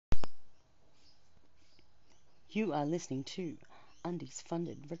You are listening to Undies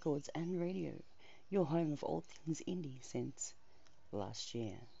Funded Records and Radio, your home of all things indie since last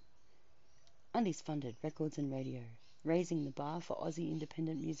year. Undies Funded Records and Radio, raising the bar for Aussie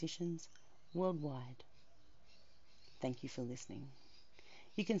independent musicians worldwide. Thank you for listening.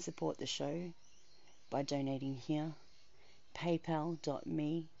 You can support the show by donating here,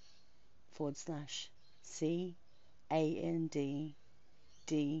 paypal.me/CANDD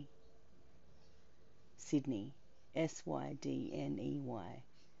Sydney, SYDNEY.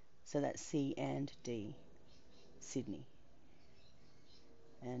 So that's C and D, Sydney.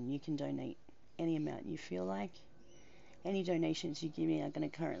 And you can donate any amount you feel like. Any donations you give me are going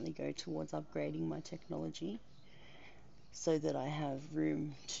to currently go towards upgrading my technology so that I have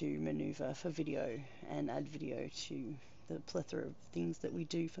room to maneuver for video and add video to the plethora of things that we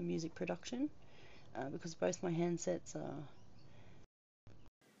do for music production, because both my handsets are...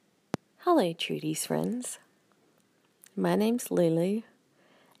 Hello, Trudy's friends. My name's Lulu,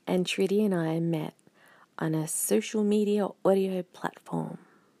 and Trudy and I met on a social media audio platform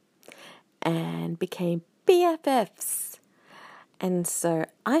and became BFFs. And so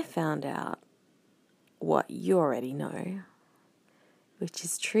I found out what you already know, which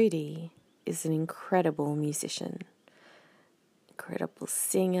is Trudy is an incredible musician, incredible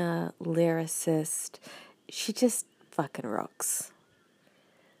singer, lyricist. She just fucking rocks.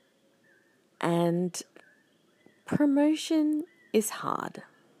 And promotion is hard.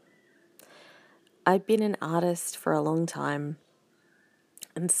 I've been an artist for a long time,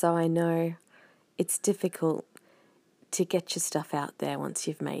 and so I know it's difficult to get your stuff out there once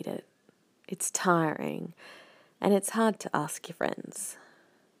you've made it. It's tiring, and it's hard to ask your friends.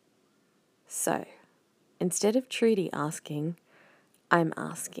 So, instead of Trudy asking, I'm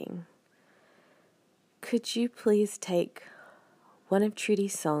asking, could you please take one of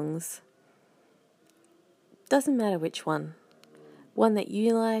Trudy's songs, doesn't matter which one that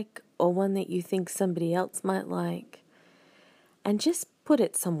you like or one that you think somebody else might like, and just put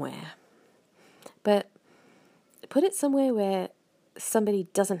it somewhere. But put it somewhere where somebody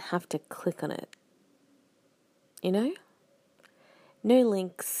doesn't have to click on it. You know? No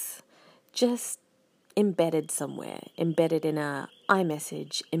links, just embedded somewhere, embedded in a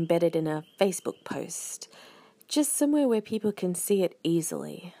iMessage, embedded in a Facebook post, just somewhere where people can see it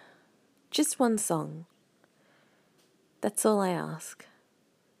easily. Just one song. That's all I ask,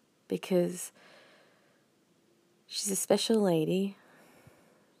 because she's a special lady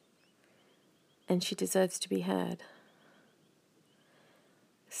and she deserves to be heard.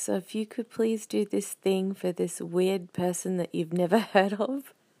 So if you could please do this thing for this weird person that you've never heard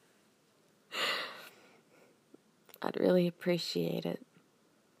of, I'd really appreciate it.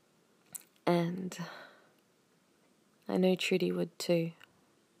 And I know Trudy would too.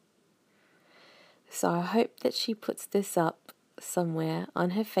 So I hope that she puts this up somewhere on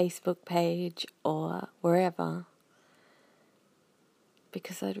her Facebook page or wherever,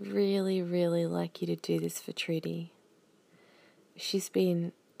 because I'd really, really like you to do this for Trudy. She's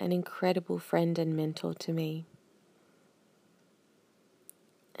been an incredible friend and mentor to me,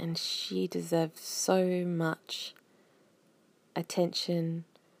 and she deserves so much attention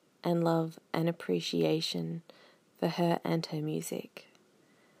and love and appreciation for her and her music.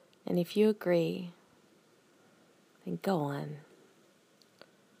 And if you agree, then go on.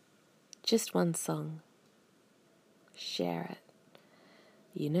 Just one song. Share it.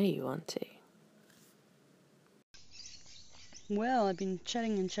 You know you want to. Well, I've been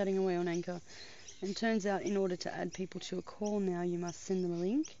chatting away on Anchor, and turns out in order to add people to a call now, you must send them a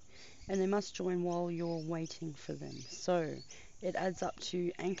link, and they must join while you're waiting for them. So it adds up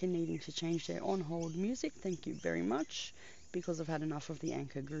to Anchor needing to change their on-hold music. Thank you very much, because I've had enough of the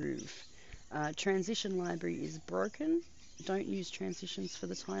Anchor groove. Transition library is broken. Don't use transitions for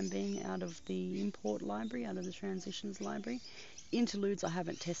the time being out of the import library, out of the transitions library. Interludes I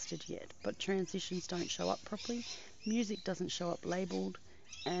haven't tested yet, but transitions don't show up properly. Music doesn't show up labelled,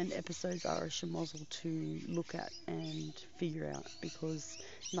 and episodes are a schmozzle to look at and figure out because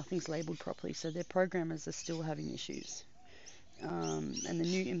nothing's labelled properly, so their programmers are still having issues. And the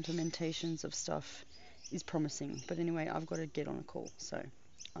new implementations of stuff is promising. But anyway, I've got to get on a call, so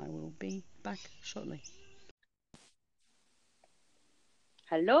I will be back shortly.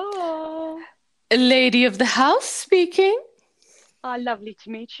 Hello. Lady of the house speaking. Lovely to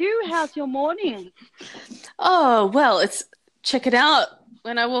meet you. How's your morning? Oh, well, check it out.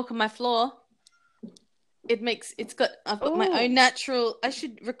 When I walk on my floor, I've got my own natural, I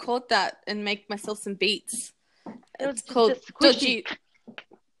should record that and make myself some beats. It's called dodgy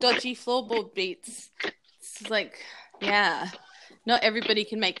floorboard beats. It's like, yeah, not everybody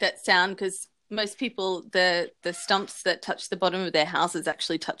can make that sound because most people, the stumps that touch the bottom of their houses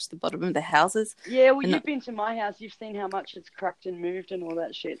actually touch the bottom of their houses. Yeah, well, you've been to my house. You've seen how much it's cracked and moved and all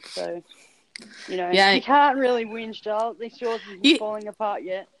that shit. So, you know, you can't really whinge, doll. At least yours isn't falling apart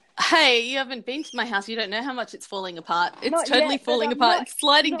yet. Hey, you haven't been to my house. You don't know how much it's falling apart. It's totally falling apart. It's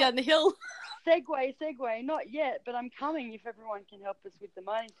sliding down the hill. Segue. Not yet, but I'm coming if everyone can help us with the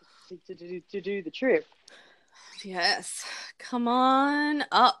money to do the trip. Yes. Come on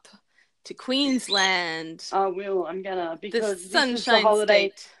up to Queensland. I will. I'm gonna, because the Sunshine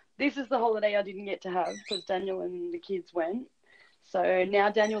State. This is the holiday I didn't get to have because Daniel and the kids went. So now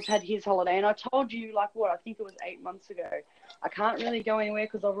Daniel's had his holiday, and I told you, I think it was 8 months ago, I can't really go anywhere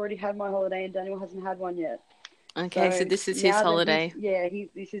because I've already had my holiday and Daniel hasn't had one yet. Okay, so this is his holiday.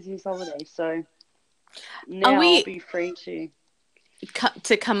 This is his holiday. So now I'll be free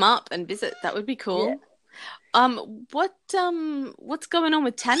to come up and visit. That would be cool. Yeah. What's going on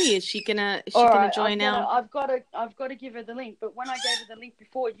with Tammy? Is she gonna join our? I've got to give her the link. But when I gave her the link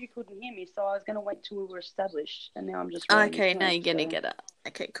before, you couldn't hear me, so I was gonna wait till we were established, and now I'm just. Okay, now you're gonna get it.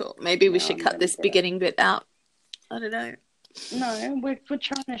 Okay, cool. Maybe we should cut this beginning bit out. I don't know. No, we're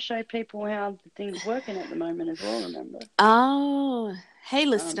trying to show people how the thing's working at the moment as well. Remember? Oh, hey,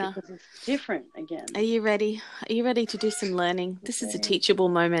 listener. Because it's different again. Are you ready? Are you ready to do some learning? This is a teachable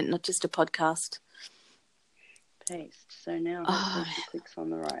moment, not just a podcast. Paste. So now she clicks on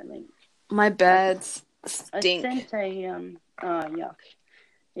the right link. My birds stink. I sent a yuck.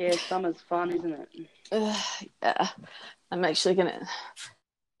 Yeah, summer's fun, isn't it? Yeah. I'm actually gonna a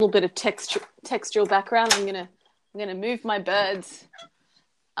little bit of textural background. I'm gonna move my birds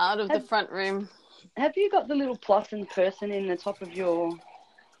out of the front room. Have you got the little plus and person in the top of your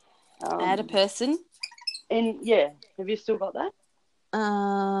add a person? Have you still got that?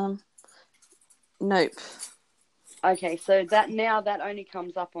 Nope. Okay, so that only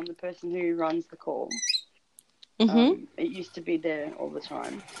comes up on the person who runs the call. Mm-hmm. It used to be there all the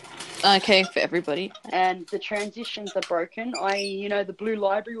time. Okay, for everybody. And the transitions are broken. The Blue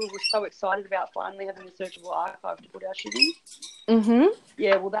Library, we were so excited about finally having a searchable archive to put our shit in. Mm-hmm.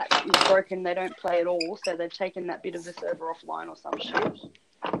 Yeah, well, that is broken. They don't play at all, so they've taken that bit of the server offline or some shit.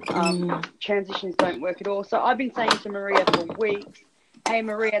 Transitions don't work at all. So I've been saying to Maria for weeks, hey,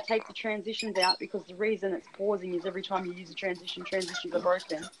 Maria, take the transitions out because the reason it's pausing is every time you use a transitions are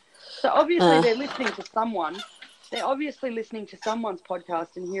broken. So obviously they're listening to someone. They're obviously listening to someone's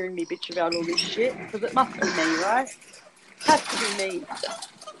podcast and hearing me bitch about all this shit because it must be me, right? Has to be me.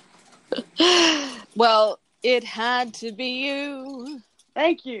 Well, it had to be you.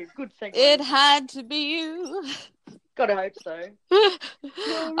 Thank you. Good segue. It had to be you. Gotta hope so.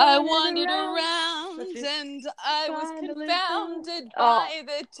 I wandered around and I was confounded by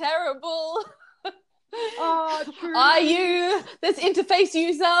the terrible... True. Are you this interface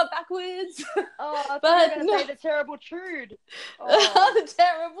user backwards? I thought you were going to say the terrible trude. The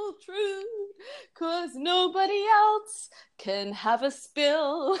terrible trude. Because nobody else can have a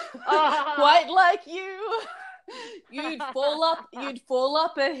spill quite like you. You'd fall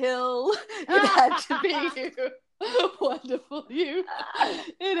up a hill. It had to be you. Wonderful you.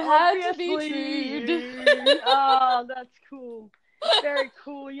 It had to be trude. Oh, that's cool. Very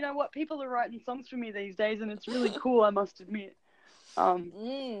cool. You know what? People are writing songs for me these days, and it's really cool, I must admit.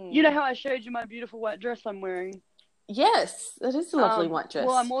 You know how I showed you my beautiful white dress I'm wearing? Yes, that is a lovely white dress.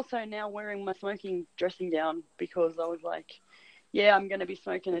 Well, I'm also now wearing my smoking dressing gown because I was like, yeah, I'm going to be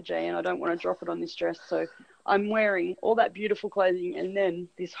smoking a J, and I don't want to drop it on this dress. So I'm wearing all that beautiful clothing and then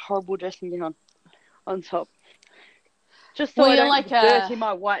this horrible dressing gown on top. Just so I don't dirty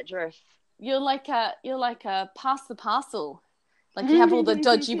my white dress. You're like a pass the parcel. Like you have all the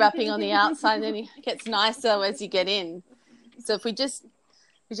dodgy wrapping on the outside, and then it gets nicer as you get in. So if we just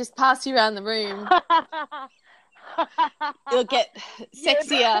pass you around the room, it'll get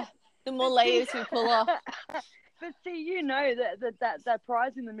sexier the more layers we pull off. But see, you know that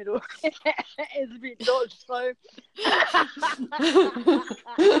prize in the middle is a bit dodged, so.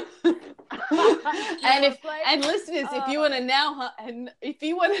 and listeners, if you want to know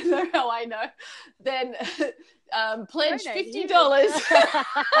how I know, then pledge $50.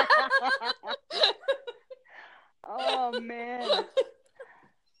 Oh man!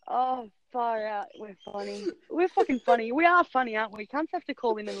 Oh, far out. We're funny. We're fucking funny. We are funny, aren't we? Cunts have to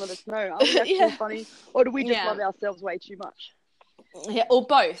call in and let us know. Are we actually funny, or do we just love ourselves way too much? Yeah, or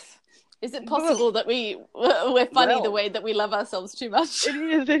both. Is it possible that we're funny the way that we love ourselves too much?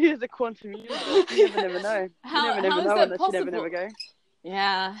 It is a quantum universe. You never know. You never know unless you never go.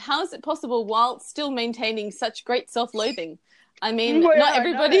 Yeah. How is it possible while still maintaining such great self-loathing? I mean, not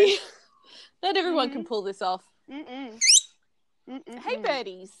everybody, not everyone can pull this off. Hey,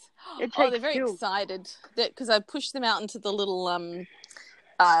 birdies. It Oh, takes they're very skill. excited because I pushed them out into the little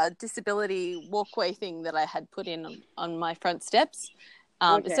disability walkway thing that I had put in on my front steps.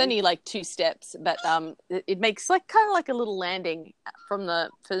 It's Okay. only like 2 steps, but it makes like kind of like a little landing from the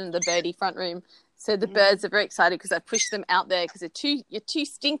birdie front room. So the birds are very excited because I pushed them out there because you're too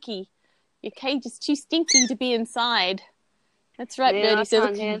stinky. Your cage is too stinky to be inside. That's right, Man, birdies. I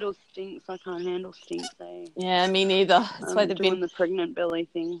can't handle stinks. Eh? Yeah, me neither. That's why I'm they've doing been. the pregnant belly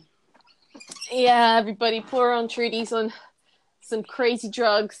thing. Yeah, everybody pour on Trudy's on some crazy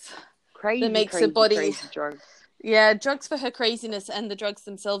drugs that makes her body. Crazy drugs. Yeah, drugs for her craziness, and the drugs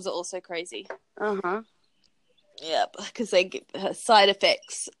themselves are also crazy. Uh-huh. Yeah, because they get side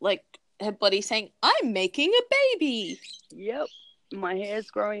effects, like her body saying, "I'm making a baby." Yep. My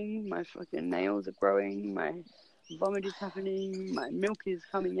hair's growing. My fucking nails are growing. My vomit is happening. My milk is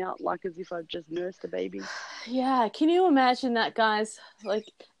coming out like as if I've just nursed a baby. Yeah, can you imagine that, guys? Like,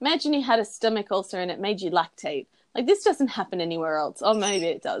 imagine you had a stomach ulcer and it made you lactate. Like, this doesn't happen anywhere else. Oh, maybe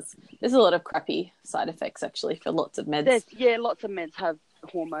it does. There's a lot of crappy side effects, actually, for lots of meds. Lots of meds have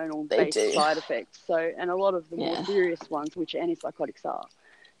hormonal-based side effects. So, and a lot of the more serious ones, which antipsychotics are.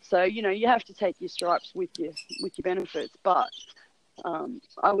 So, you have to take your stripes with your benefits. But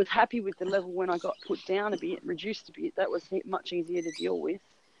I was happy with the level when I got put down a bit, reduced a bit. That was much easier to deal with.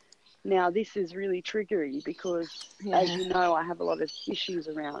 Now, this is really triggery because, as you know, I have a lot of issues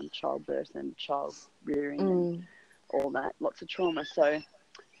around childbirth and child rearing and all that, lots of trauma. So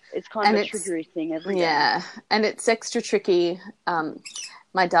it's kind of a triggery thing every day. Yeah, and it's extra tricky,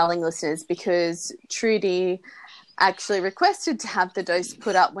 my darling listeners, because Trudy actually requested to have the dose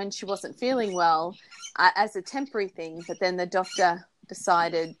put up when she wasn't feeling well as a temporary thing, but then the doctor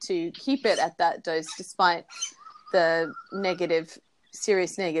decided to keep it at that dose despite the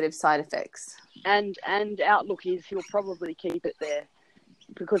serious negative side effects. And outlook is he'll probably keep it there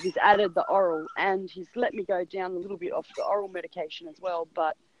because he's added the oral and he's let me go down a little bit off the oral medication as well.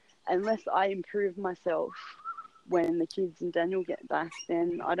 But unless I improve myself when the kids and Daniel get back,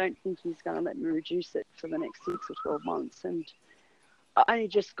 then I don't think he's going to let me reduce it for the next 6 or 12 months. And I only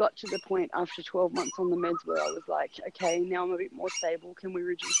just got to the point after 12 months on the meds where I was like, okay, now I'm a bit more stable. Can we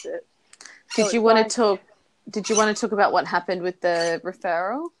reduce it? Did you want to talk about what happened with the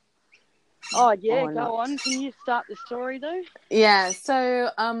referral? Oh, yeah, go on. Can you start the story, though? Yeah,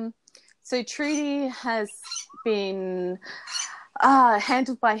 so Trudy has been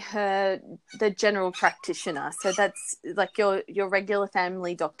handled by the general practitioner. So that's like your regular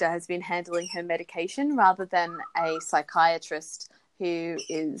family doctor has been handling her medication rather than a psychiatrist who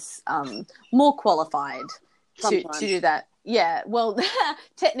is more qualified to do that. Yeah, well,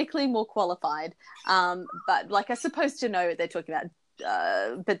 technically more qualified, but like I'm supposed to know what they're talking about.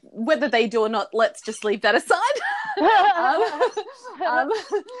 But whether they do or not, let's just leave that aside.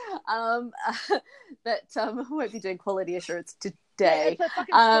 But we won't be doing quality assurance today. Yeah, it's a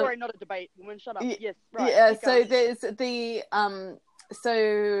fucking story, not a debate. Woman, shut up. Yes, right. Yeah, so there's the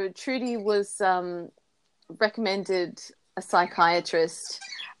so Trudy was recommended a psychiatrist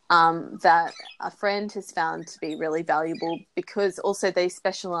that a friend has found to be really valuable because also they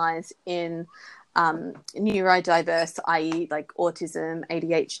specialize in neurodiverse, i.e. like autism,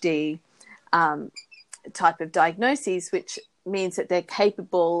 ADHD type of diagnoses, which means that they're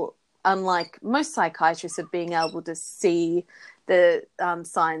capable, unlike most psychiatrists, of being able to see the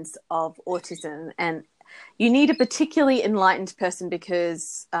signs of autism. And you need a particularly enlightened person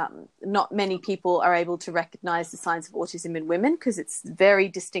because not many people are able to recognize the signs of autism in women because it's very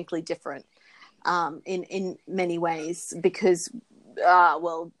distinctly different in many ways because,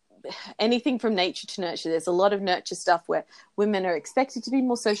 anything from nature to nurture. There's a lot of nurture stuff where women are expected to be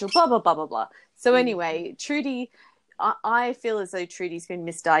more social, blah, blah, blah, blah, blah. So anyway, Trudy, I feel as though Trudy's been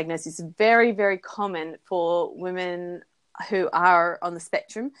misdiagnosed. It's very, very common for women who are on the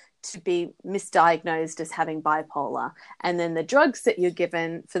spectrum to be misdiagnosed as having bipolar. And then the drugs that you're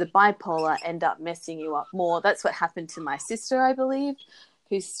given for the bipolar end up messing you up more. That's what happened to my sister, I believe,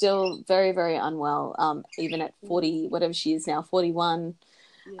 who's still very, very unwell, even at 40, whatever she is now, 41.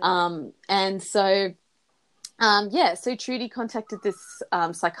 Yeah. And so, so Trudy contacted this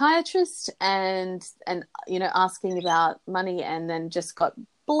psychiatrist and asking about money, and then just got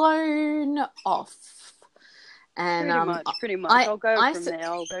blown off. And pretty much. I'll go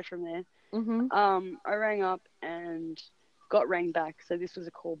from there. Mm-hmm. I rang up and got rang back. So this was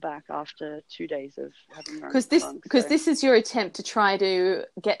a call back after 2 days of having rung. Because this is your attempt to try to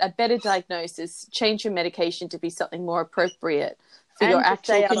get a better diagnosis, change your medication to be something more appropriate for your and to actual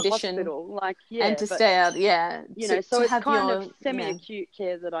stay out of condition. hospital, like, And to stay out, so to it's have kind your, of semi-acute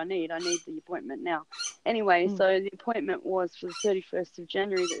care that I need. I need the appointment now. Anyway, so the appointment was for the 31st of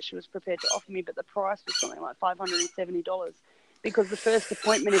January that she was prepared to offer me, but the price was something like $570 because the first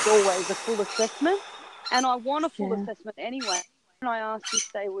appointment is always a full assessment, and I want a full assessment anyway. And I asked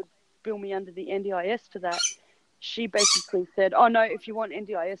if they would bill me under the NDIS for that. She basically said, oh, no, if you want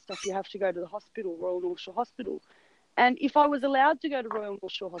NDIS stuff, you have to go to the hospital, Royal North Shore Hospital. And if I was allowed to go to Royal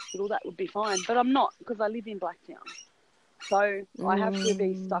North Shore Hospital, that would be fine. But I'm not, because I live in Blacktown. So I have to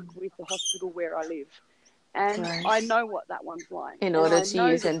be stuck with the hospital where I live. And I know what that one's like. In order to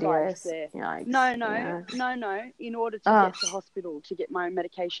use NDIS. No. In order to get to hospital, to get my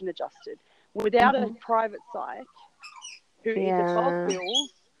medication adjusted. Without a private psych who either bulk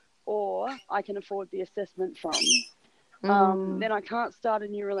bills or I can afford the assessment from, then I can't start a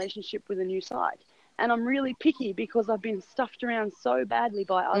new relationship with a new psych. And I'm really picky because I've been stuffed around so badly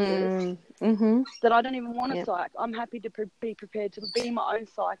by others that I don't even want a psych. I'm happy to be prepared to be my own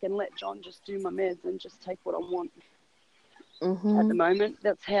psych and let John just do my meds and just take what I want. At the moment,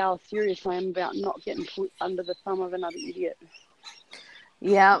 that's how serious I am about not getting put under the thumb of another idiot.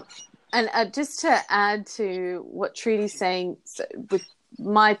 Yeah. And just to add to what Trudy's saying, so with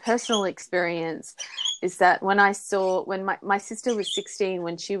my personal experience is that when my sister was 16,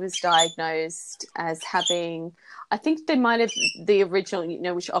 when she was diagnosed as having, I think they might have the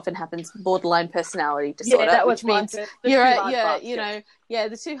original, which often happens, borderline personality disorder, which means the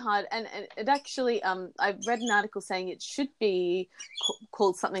too hard. And it actually, I read an article saying it should be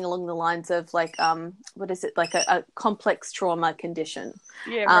called something along the lines of like, what is it? Like a complex trauma condition.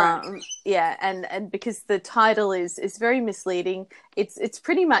 Yeah, right. And because the title is very misleading, it's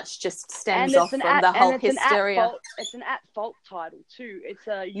pretty much just stems off from the whole hysteria. It's an at-fault title too. It's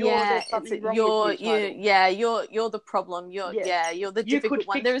there's something wrong with you. You're the problem. You're the difficult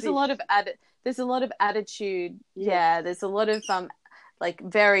one. There's a lot of attitude. Yeah, there's a lot of like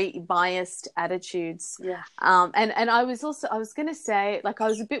very biased attitudes. Yeah. And I was going to say, like, I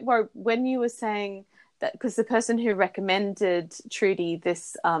was a bit worried when you were saying that, because the person who recommended Trudy,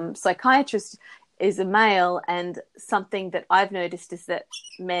 this psychiatrist, is a male, and something that I've noticed is that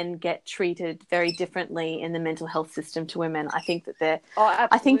men get treated very differently in the mental health system to women. I think that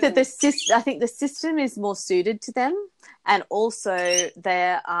I think the system is more suited to them, and also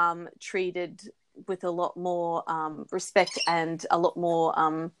they're treated with a lot more respect and a lot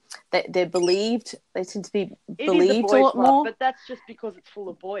more they're believed. They tend to be believed a lot more. But that's just because it's full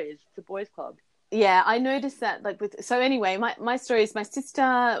of boys. It's a boys' club. Yeah, I noticed that. So anyway, my story is my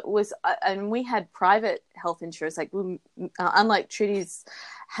sister was, and we had private health insurance. Like, unlike Trudy's,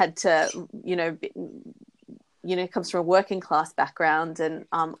 had to, comes from a working class background, and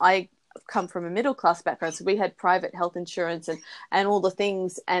I come from a middle class background. So we had private health insurance and all the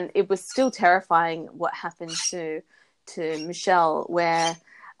things, and it was still terrifying what happened to Michelle, where.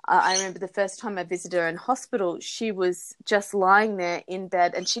 I remember the first time I visited her in hospital, she was just lying there in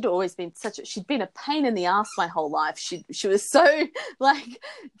bed, and she'd always been she'd been a pain in the ass my whole life. She was so like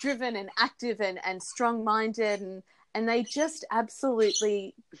driven and active and strong-minded, and they just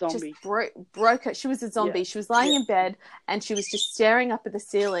absolutely zombie. Just broke her. She was a zombie. Yeah. She was lying in bed, and she was just staring up at the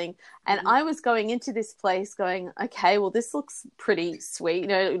ceiling. And I was going into this place going, okay, well, this looks pretty sweet.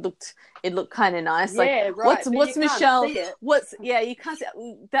 It looked kind of nice. Yeah, like, right. What's Michelle? You can't see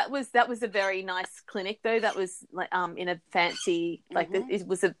it. That was a very nice clinic, though. That was like in a fancy, it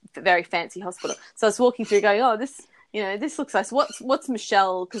was a very fancy hospital. So I was walking through going, oh, this looks nice. What's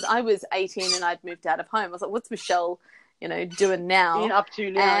Michelle? Because I was 18 and I'd moved out of home. I was like, what's Michelle, doing now? Up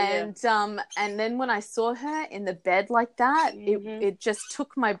to now, and then when I saw her in the bed like that, it just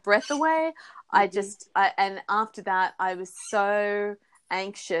took my breath away. And after that, I was so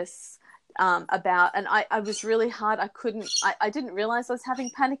anxious about, and I was really hard. I didn't realize I was having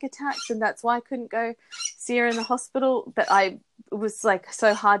panic attacks, and that's why I couldn't go see her in the hospital. But it was like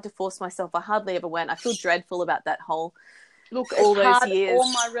so hard to force myself. I hardly ever went. I feel dreadful about that whole. Look, all those years.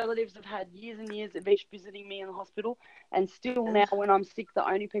 All my relatives have had years and years of each visiting me in the hospital, and still now when I'm sick, the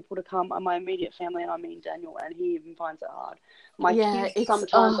only people to come are my immediate family, and I mean Daniel, and he even finds it hard. My kids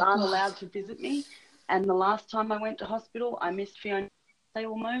sometimes aren't allowed to visit me, and the last time I went to hospital, I missed Fiona's birthday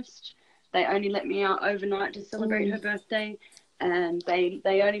almost. They only let me out overnight to celebrate her birthday, and they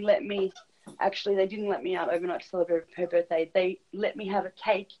only let me. Actually, they didn't let me out overnight to celebrate her birthday. They let me have a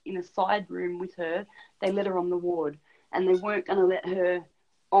cake in a side room with her. They let her on the ward. And they weren't going to let her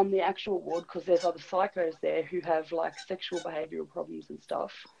on the actual ward because there's other psychos there who have, like, sexual behavioural problems and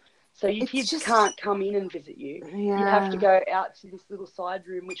stuff. So your kids can't come in and visit you. Yeah. You have to go out to this little side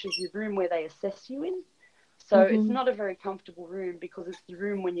room, which is your room where they assess you in. So it's not a very comfortable room because it's the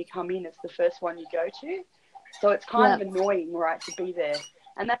room when you come in, it's the first one you go to. So it's kind of annoying, right, to be there.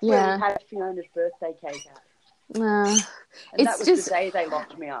 And that's where we had Fiona's birthday cake at. And that was the day they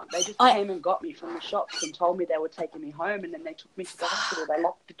locked me up. They just came and got me from the shops and told me they were taking me home, and then they took me to the hospital. They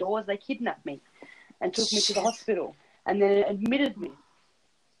locked the doors, they kidnapped me and took me to the hospital and then admitted me.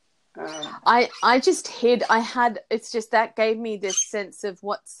 I just hid. It's just that gave me this sense of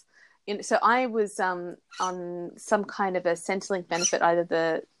what's in. So I was on some kind of a Centrelink benefit, either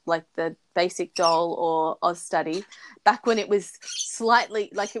the basic dole or Oz study, back when it was slightly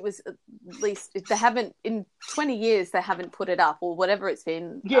like it was, at least they haven't in 20 years they haven't put it up, or whatever it's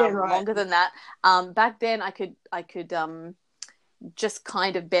been, longer than that. Back then I could just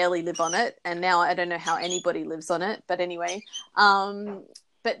kind of barely live on it, and now I don't know how anybody lives on it, but anyway.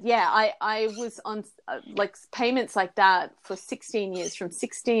 But yeah, I was on like payments like that for 16 years, from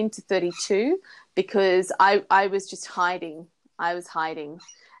 16 to 32, because I was just hiding. I was hiding.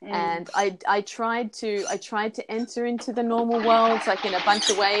 And I tried to enter into the normal world, like in a bunch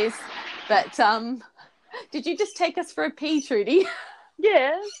of ways. But did you just take us for a pee, Trudy?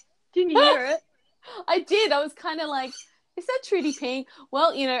 Yeah. Didn't you hear it? I did. I was kind of like, is that Trudy peeing?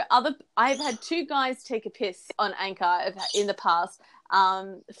 Well, I've had two guys take a piss on Anchor in the past.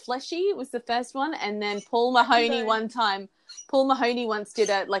 Fleshy was the first one, and then Paul Mahoney one time. Paul Mahoney once did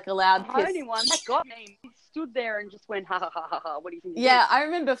a loud piss. Mahoney one, that got me. He stood there and just went, ha, ha, ha, ha, ha. What do you think? Yeah, I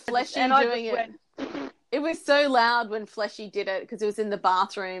remember Fleshy doing it. It was so loud when Fleshy did it, because it was in the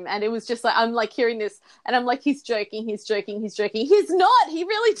bathroom, and it was just like, I'm like hearing this, and I'm like, he's joking. He's not. He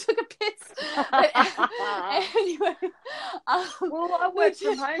really took a piss. Anyway, well, I work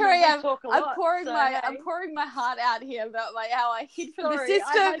from home. Here I am. Talk a I'm lot, pouring my heart out here about how I hid from the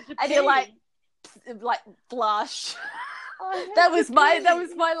system, and you're like blush. That was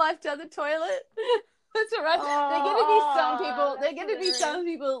my life down the toilet. That's all right. They're going to be some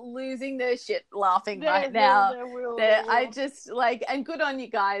people losing their shit laughing right now. There will. I just and good on you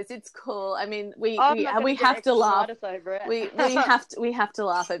guys. It's cool. I mean, we have to laugh over it. we have to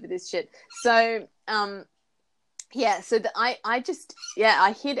laugh over this shit. So yeah. So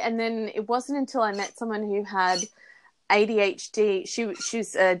I hid, and then it wasn't until I met someone who had ADHD. She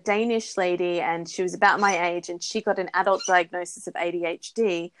was a Danish lady, and she was about my age, and she got an adult diagnosis of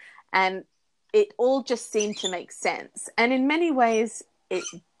ADHD, and it all just seemed to make sense. And in many ways it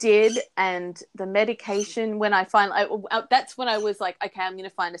did. And the medication, when that's when I was like, okay, I'm going to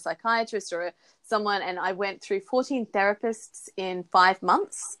find a psychiatrist or someone. And I went through 14 therapists in 5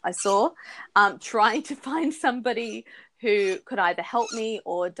 months, I saw, trying to find somebody who could either help me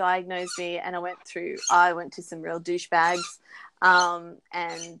or diagnose me. And I went to some real douchebags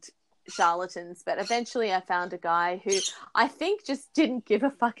and charlatans, but eventually I found a guy who I think just didn't give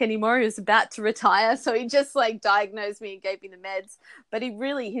a fuck anymore. He was about to retire, so he just diagnosed me and gave me the meds, but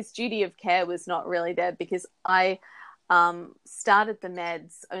his duty of care was not really there, because I started the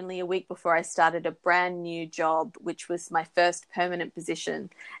meds only a week before I started a brand new job, which was my first permanent position.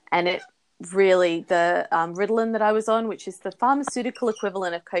 And it really, the Ritalin that I was on, which is the pharmaceutical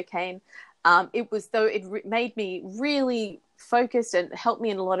equivalent of cocaine, it made me really focused and helped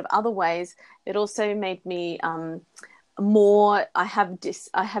me in a lot of other ways. It also made me more. I have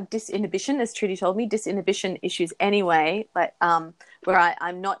disinhibition, as Trudy told me, disinhibition issues anyway, but where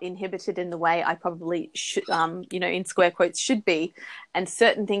I'm not inhibited in the way I probably should, in square quotes, should be, and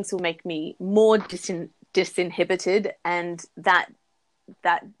certain things will make me more disinhibited, and that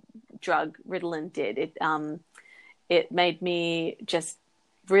drug Ritalin did it. It made me just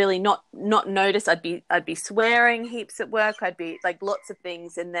really not notice. I'd be swearing heaps at work. I'd be lots of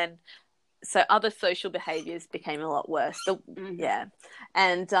things, and then so other social behaviors became a lot worse.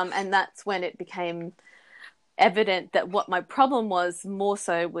 And that's when it became evident that what my problem was more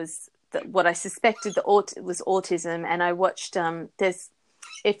so was that what I suspected was autism. And I watched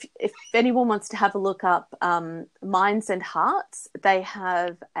if anyone wants to have a look up, Minds and Hearts, they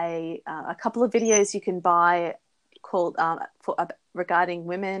have a couple of videos you can buy called regarding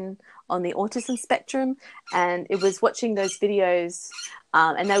women on the autism spectrum. And it was watching those videos,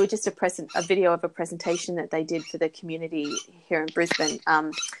 and they were just a video of a presentation that they did for the community here in Brisbane. I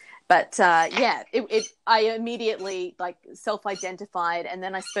immediately self-identified, and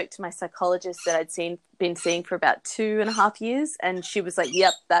then I spoke to my psychologist that I'd been seeing for about 2.5 years, and she was like,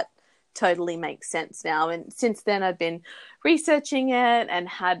 yep, that totally makes sense now. And since then I've been researching it and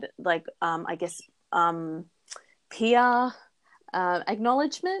had peer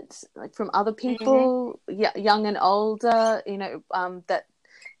acknowledgement from other people, young and older, that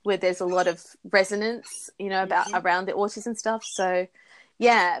where there's a lot of resonance, around the autism stuff. So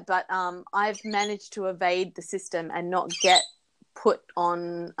Yeah, but I've managed to evade the system and not get put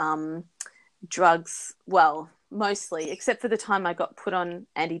on drugs. Well, mostly, except for the time I got put on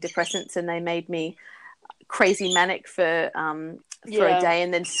antidepressants and they made me crazy manic for a day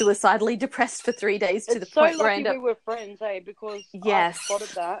and then suicidally depressed for 3 days to the point where I ended up. We were friends, because yes, I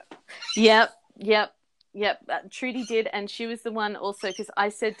spotted that. Yep. Trudy did, and she was the one also, because I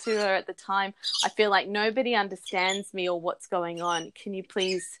said to her at the time, I feel like nobody understands me or what's going on. Can you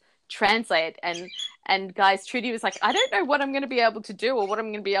please translate? And guys, Trudy was like, I don't know what I'm going to be able to do or what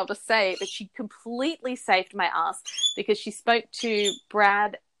I'm going to be able to say, but she completely saved my ass because she spoke to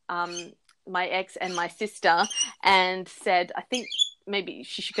Brad, my ex, and my sister, and said, I think maybe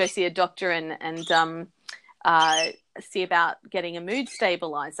she should go see a doctor and see about getting a mood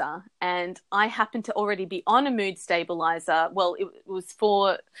stabilizer. And I happened to already be on a mood stabilizer. Well,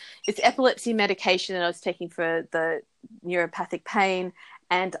 it's epilepsy medication that I was taking for the neuropathic pain.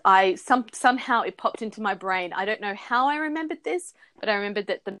 And somehow it popped into my brain. I don't know how I remembered this, but I remembered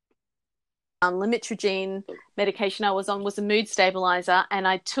that the Lamotrigine medication I was on was a mood stabilizer, and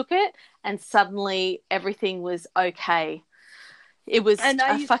I took it, and suddenly everything was okay. It was a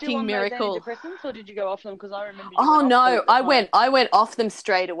fucking miracle. And are you still on those antidepressants, or did you go off them? Because I remember. I went off them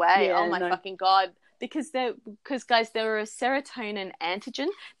straight away. Yeah, fucking God. Because guys, they're a serotonin antigen.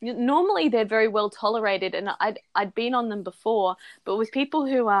 Normally, they're very well tolerated, and I'd been on them before. But with people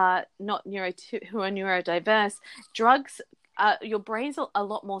who are not who are neurodiverse, drugs, your brain's a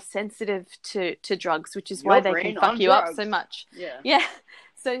lot more sensitive to drugs, which is why they can fuck you up so much. Yeah.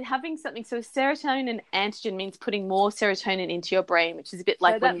 So having something, serotonin antigen means putting more serotonin into your brain, which is a bit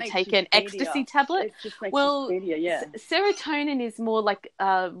like when you take an ecstasy tablet. It just makes you speedier, yeah. Serotonin is more like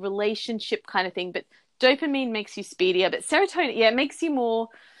a relationship kind of thing, but dopamine makes you speedier. But serotonin, it makes you more.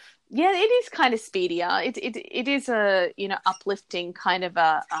 Yeah, it is kind of speedier. It is a uplifting kind of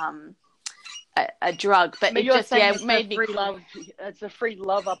a drug, but it just made me love. It's a free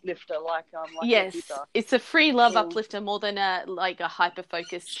love uplifter, like yes, it's a free love uplifter more than a hyper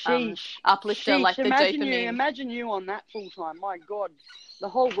focused uplifter like the dopamine. Imagine you on that full time. My God, the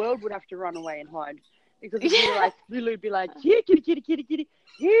whole world would have to run away and hide because it'd be like Lulu would be like, yeah, kitty,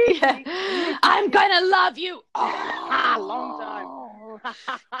 yeah. I'm gonna love you. Long time.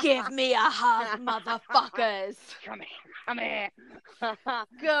 Give me a hug, motherfuckers. Come here.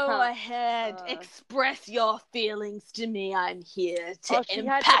 Go ahead. Express your feelings to me. I'm here to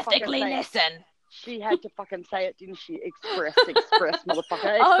empathically listen. She had to fucking say it, didn't she? Express,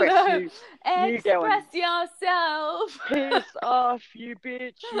 motherfucker. Express yourself. Piss off, you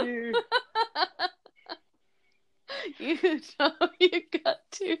bitch, you. You got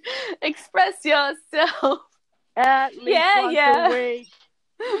to express yourself. At least once a week.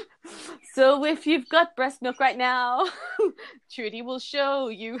 So if you've got breast milk right now, Trudy will show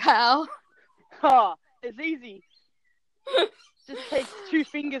you how. Oh, it's easy. Just takes 2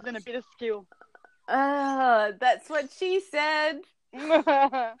 fingers and a bit of skill. That's what she said.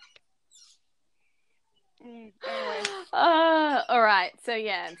 Anyway. All right. So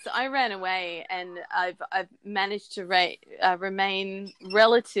I ran away, and I've managed to remain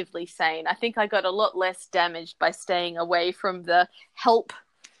relatively sane. I think I got a lot less damaged by staying away from the help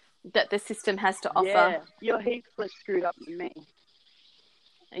that the system has to offer. Yeah, you're heaps less screwed up than me.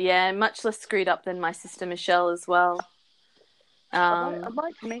 Yeah, much less screwed up than my sister Michelle as well. I'd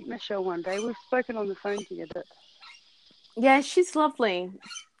like to meet Michelle one day. We've spoken on the phone together. Yeah, she's lovely.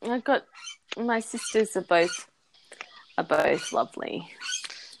 My sisters are both lovely.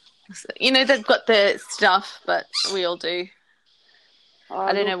 They've got their stuff, but we all do.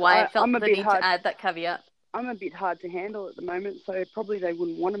 I don't know why I felt the need to add that caveat. I'm a bit hard to handle at the moment, so probably they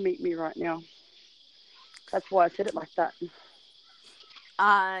wouldn't want to meet me right now. That's why I said it like that.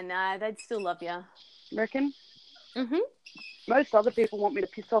 No, they'd still love you. Reckon? Mhm. Most other people want me to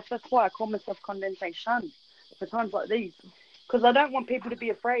piss off. That's why I call myself Condensation for times like these. Because I don't want people to be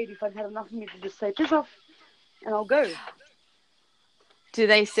afraid if I've had enough of me to just say, piss off, and I'll go. Do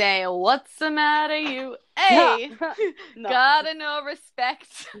they say, what's the matter, you? Hey, no. Gotta know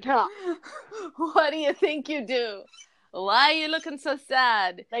respect. No. What do you think you do? Why are you looking so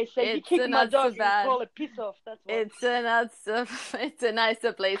sad? They say, you kick my dog, you call it piss off. That's what. It's a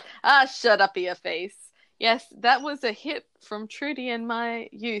nicer place. Shut up your face. Yes, that was a hit from Trudy in my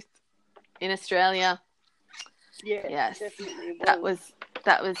youth in Australia. Yeah, yes, definitely. That was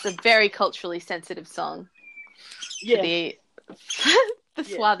a very culturally sensitive song. Yeah. The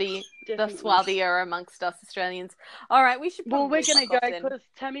swarthier amongst us Australians. All right, we should probably we're going to go because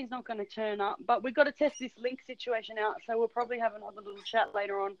Tammy's not going to turn up, but we've got to test this link situation out, so we'll probably have another little chat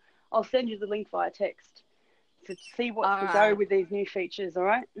later on. I'll send you the link via text. to see what All to right. go with these new features. All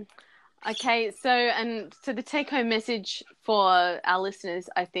right. Okay, so the take-home message for our listeners,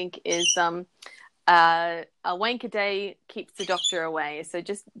 I think, is a wank a day keeps the doctor away. So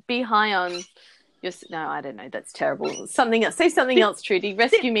just be high on your. No, I don't know. That's terrible. Something else. Say something else, Trudy.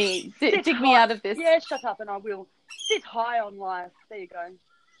 Rescue me. Dig me out of this. Yeah, shut up, and I will. Sit high on life. There you go.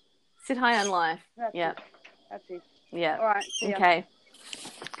 Sit high on life. That's Yeah. it. That's it. Yeah. All right. See ya. Okay.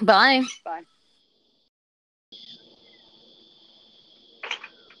 Bye. Bye.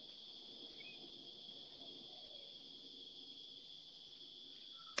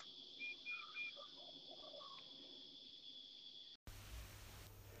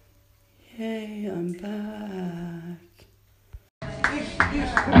 Hey, I'm back.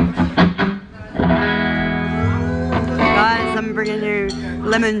 Guys, I'm bringing you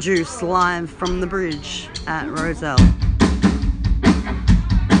lemon juice live from the bridge at Rozelle.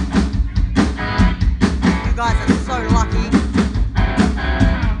 You guys are so lucky.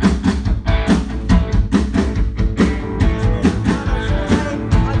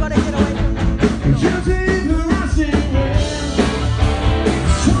 I gotta get away from them.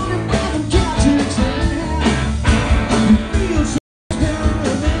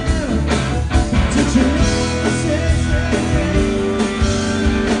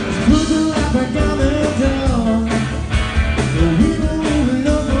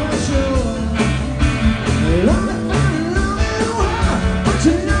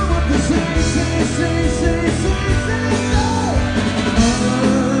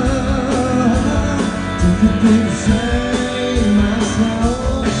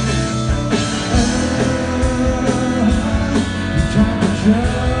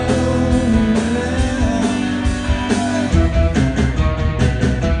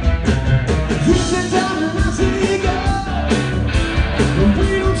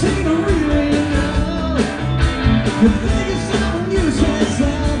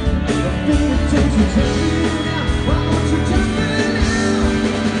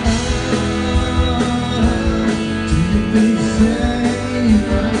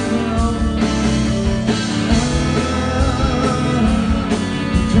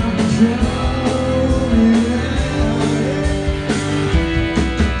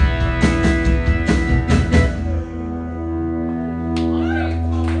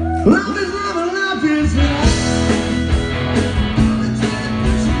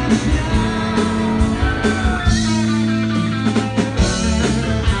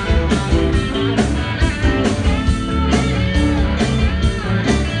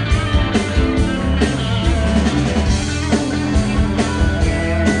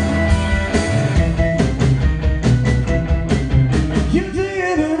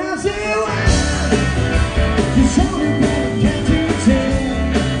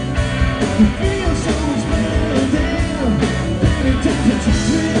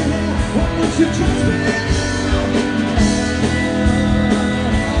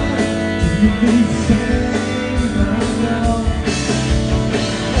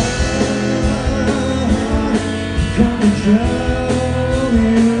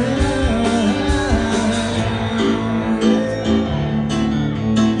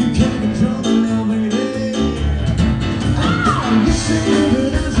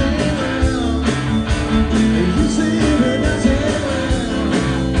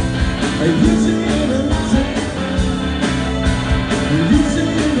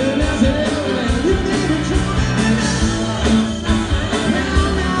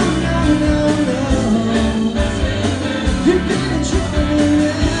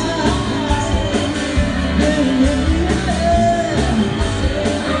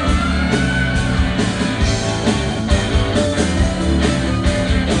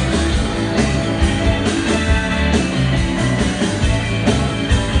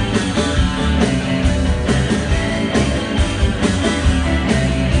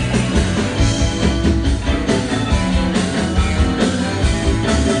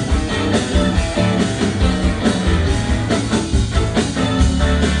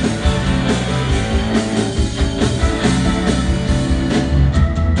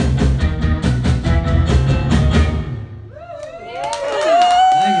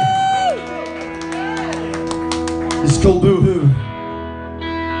 It's called Boo-Hoo.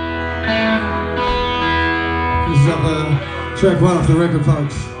 This is off track 1 off the record,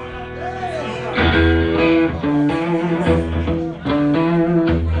 folks.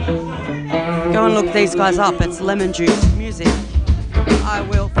 Go and look these guys up. It's Lemon Juice Music. I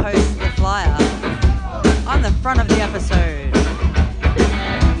will post the flyer on the front of the episode.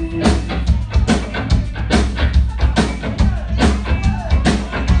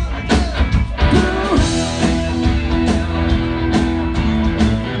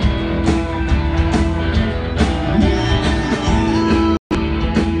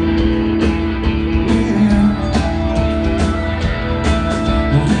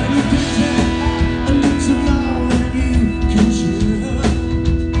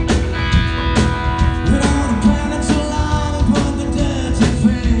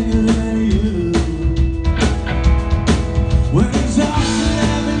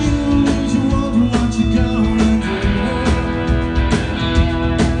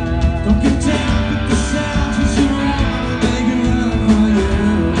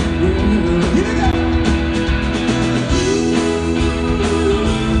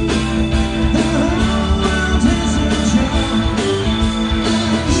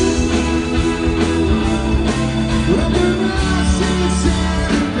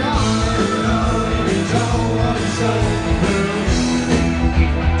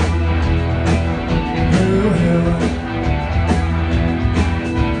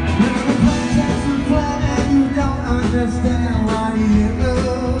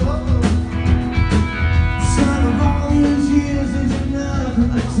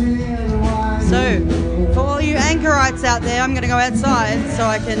 I'm going to go outside so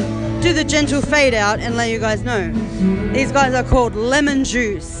I can do the gentle fade out and let you guys know. These guys are called Lemon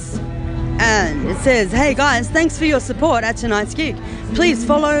Juice. And it says, hey guys, thanks for your support at tonight's gig. Please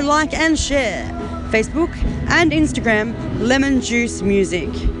follow, like and share. Facebook and Instagram, Lemon Juice Music.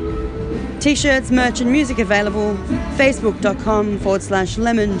 T-shirts, merch and music available.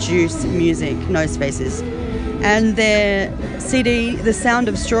 Facebook.com/Lemon Juice Music. No spaces. And their CD, The Sound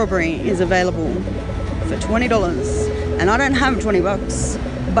of Strawberry, is available for $20. And I don't have $20,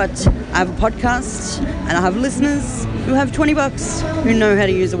 but I have a podcast and I have listeners who have $20 who know how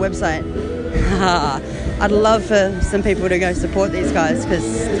to use a website. I'd love for some people to go support these guys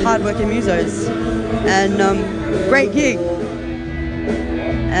because hard-working musos and great gig.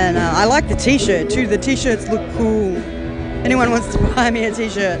 And I like the t-shirt too. The t-shirts look cool. Anyone wants to buy me a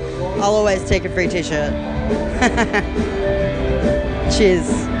t-shirt, I'll always take a free t-shirt. Cheers.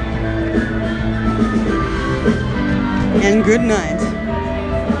 And good night.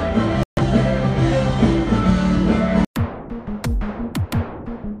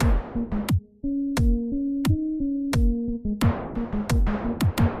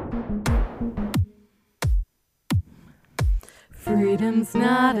 Freedom's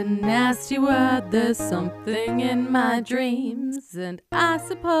not a nasty word, there's something in my dreams. And I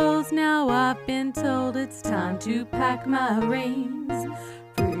suppose now I've been told it's time to pack my reins.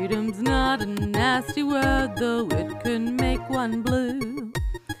 Freedom's not a nasty word, though it can make one blue.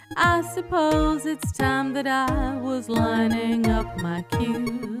 I suppose it's time that I was lining up my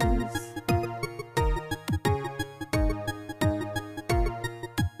cues.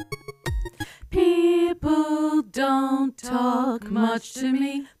 People don't talk much to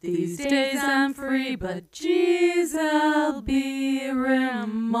me. These days I'm free, but geez, I'll be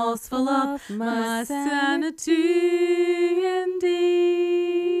remorseful of my sanity indeed.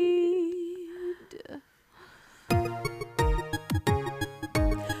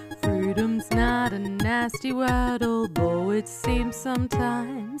 Freedom's not a nasty word, although it seems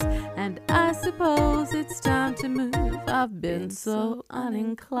sometimes. And I suppose it's time to move. I've been so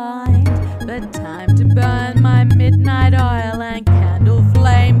uninclined, but time to burn my midnight oil and candle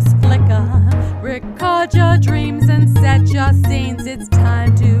flames flicker. Record your dreams and set your scenes. It's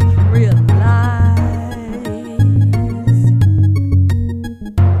time to realize.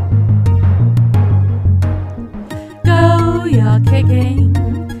 Go, you're kicking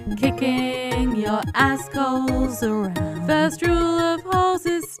your assholes around. First rule of holes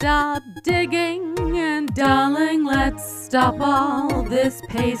is stop digging, and darling, let's stop all this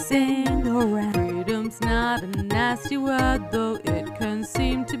pacing around. Freedom's not a nasty word, though it can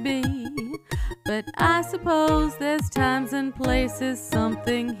seem to be. But I suppose there's times and places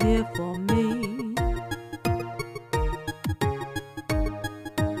something here for me.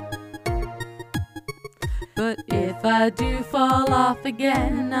 But if I do fall off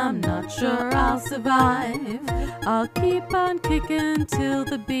again, I'm not sure I'll survive. I'll keep on kicking till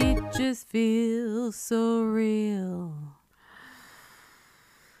the beat just feels so real.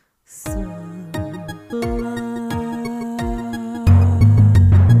 Sublime.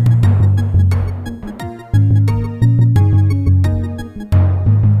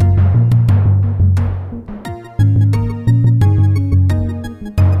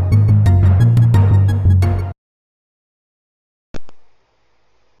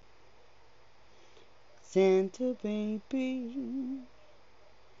 Santa baby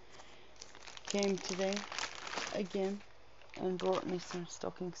came today again and brought me some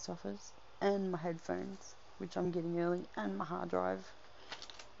stocking stuffers and my headphones, which I'm getting early, and my hard drive,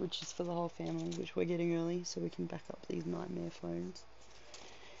 which is for the whole family, which we're getting early so we can back up these nightmare phones.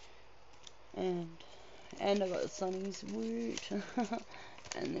 And I got the Sunnies, woot,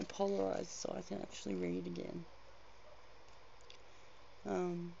 and they're polarized so I can actually read again.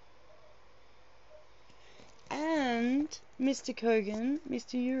 And Mr. Kogan,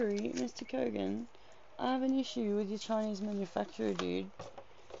 Mr. Yuri, Mr. Kogan, I have an issue with your Chinese manufacturer, dude.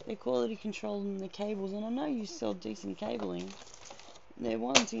 They're quality controlling the cables, and I know you sell decent cabling. They're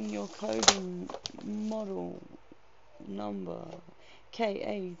ones in your Kogan model number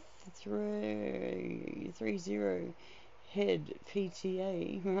KA330 head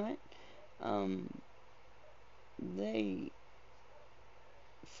PTA, right? They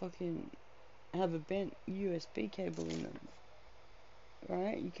fucking have a bent USB cable in them,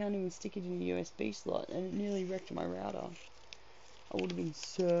 right? You can't even stick it in a USB slot, and it nearly wrecked my router. I would have been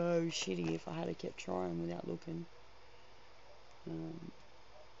so shitty if I had kept trying without looking.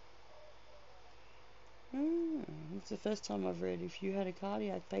 It's the first time I've read, if you had a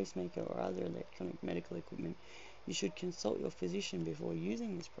cardiac pacemaker or other electronic medical equipment, you should consult your physician before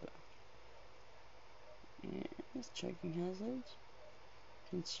using this product. Yeah. Yes, choking hazards.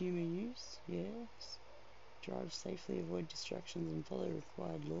 Consumer use, yes. Drive safely, avoid distractions and follow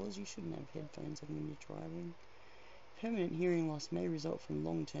required laws. You shouldn't have headphones on when you're driving. Permanent hearing loss may result from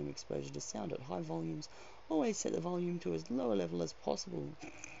long-term exposure to sound at high volumes. Always set the volume to as low a level as possible.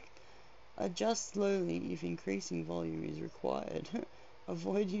 Adjust slowly if increasing volume is required.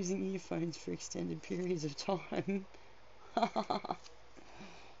 Avoid using earphones for extended periods of time.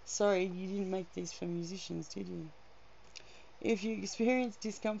 Sorry, you didn't make these for musicians, did you? If you experience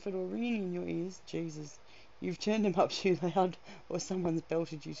discomfort or ringing in your ears, Jesus, you've turned them up too loud or someone's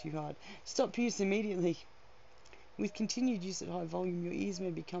belted you too hard. Stop use immediately. With continued use at high volume, your ears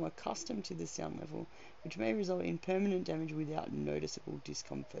may become accustomed to the sound level, which may result in permanent damage without noticeable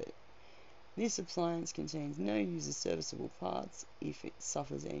discomfort. This appliance contains no user-serviceable parts. If it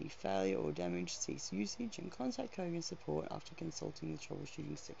suffers any failure or damage, cease usage and contact Kogan support after consulting the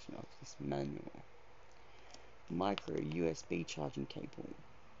troubleshooting section of this manual. Micro USB charging cable,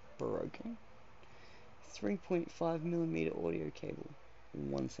 broken. 3.5mm audio cable,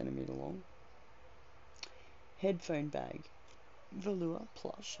 1 centimeter long. Headphone bag, velour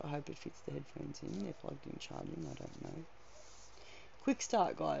plush. I hope it fits the headphones in. They're plugged in charging, I don't know. Quick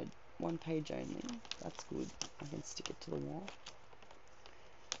start guide, 1 page only. That's good. I can stick it to the wall.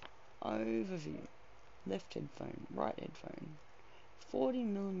 Overview. Left headphone, right headphone.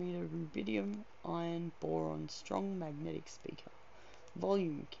 40mm rubidium iron boron strong magnetic speaker.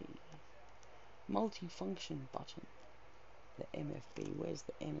 Volume key. Multifunction button. The MFB. Where's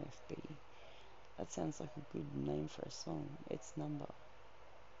the MFB? That sounds like a good name for a song. It's number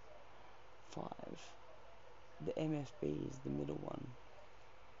 5. The MFB is the middle one.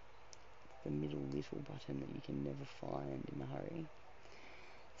 The middle little button that you can never find in a hurry.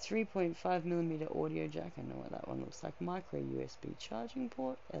 3.5mm audio jack. I know what that one looks like. Micro USB charging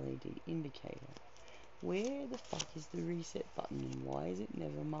port. LED indicator. Where the fuck is the reset button and why is it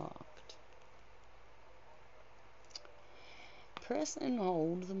never marked? Press and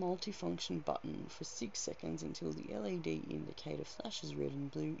hold the multifunction button for 6 seconds until the LED indicator flashes red and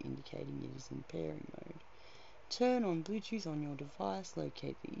blue, indicating it is in pairing mode. Turn on Bluetooth on your device,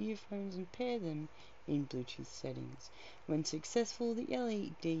 locate the earphones and pair them in Bluetooth settings. When successful, the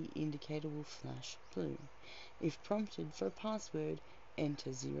LED indicator will flash blue. If prompted for a password,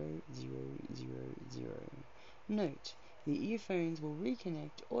 enter 0000. Note, the earphones will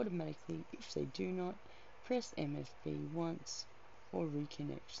reconnect automatically. If they do not, press MFB once or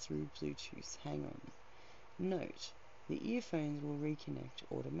reconnect through Bluetooth. Hang on. Note, the earphones will reconnect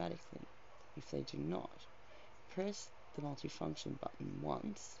automatically. If they do not, press the multifunction button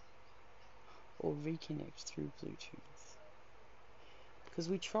once or reconnect through Bluetooth. Because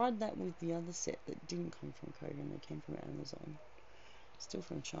we tried that with the other set that didn't come from Kogan, they came from Amazon. Still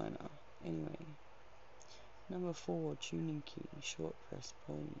from China. Anyway. Number 4, tuning key, short press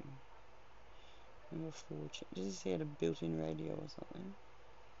volume. Number 4, does it say it had a built-in radio or something?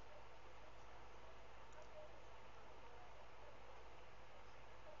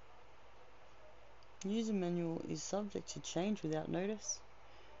 User manual is subject to change without notice.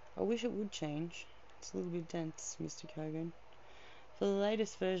 I wish it would change. It's a little bit dense, Mr. Kogan. For the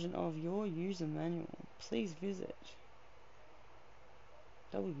latest version of your user manual, please visit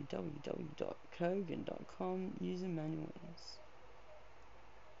www.kogan.com user manuals.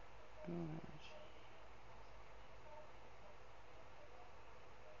 Alright.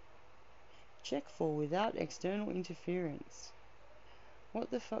 Check for without external interference. What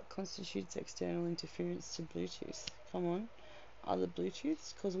the fuck constitutes external interference to Bluetooth? Come on. Other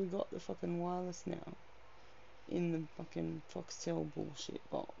Bluetooths? Because we got the fucking wireless now. In the fucking Foxtel bullshit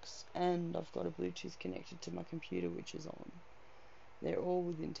box. And I've got a Bluetooth connected to my computer which is on. They're all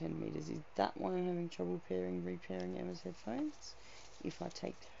within 10 meters. Is that why I'm having trouble repairing Emma's headphones? If I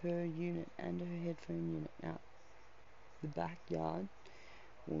take her unit and her headphone unit out the backyard,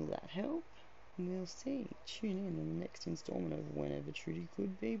 will that help? We'll see. Tune in on the next installment of Whenever Trudy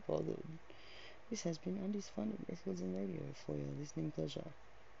Could Be Bothered. This has been Undies Funded Records and Radio for your listening pleasure.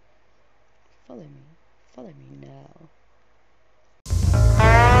 Follow me now.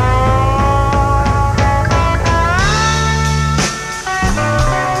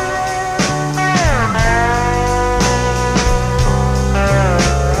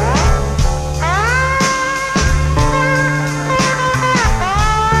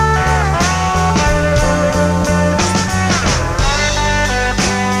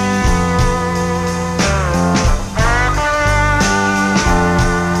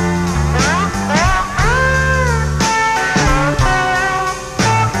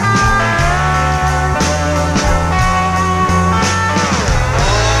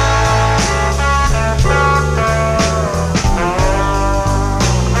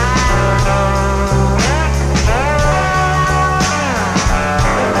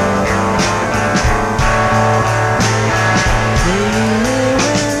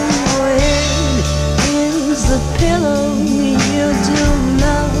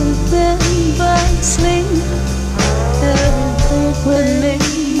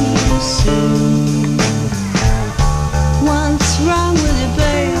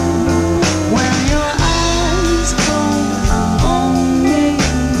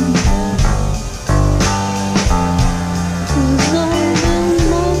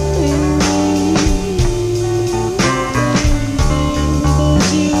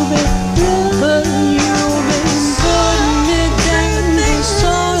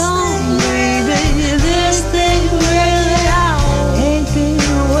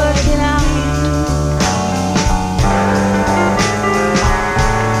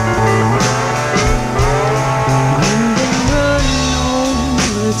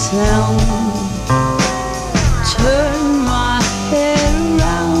 town. Turn my head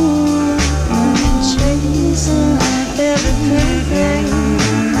around and chase everything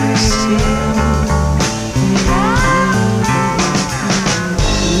I see.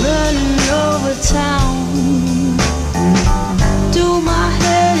 Running over town, do my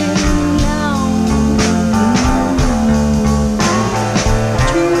head in now.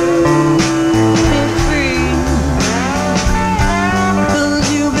 Be free, 'cause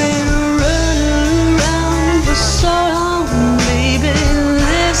you've been running around for so long, baby.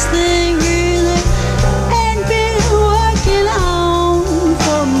 This thing really ain't been working out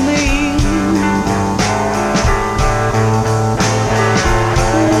for me.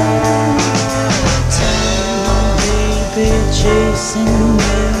 Baby, chasing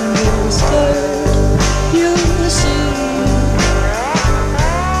your skirt, you see.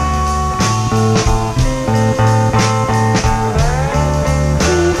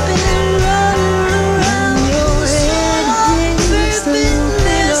 You've been running around your head, baby.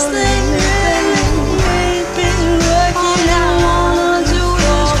 This thing really ain't been working out. I wanna do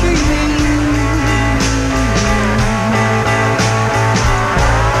is dream.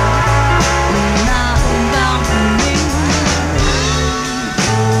 Not about me.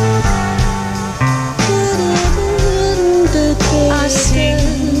 I see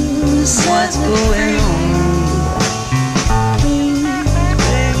what's going on.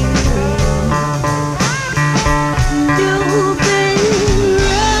 You've been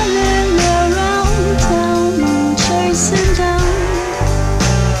running around town, chasing down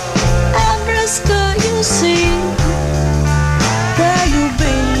every skirt you see. There you've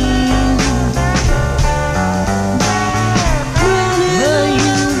been running,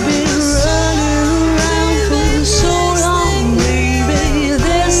 you've been running around for so long, baby.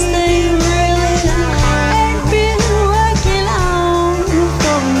 This thing really ain't been working out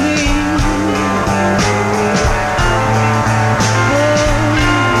for me. You've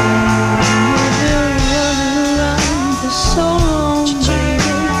been running around for so long, baby.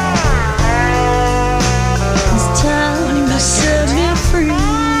 It's time to set me free.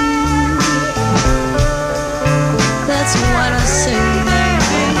 That's what I say,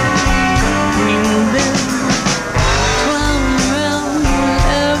 baby. You've been clowning around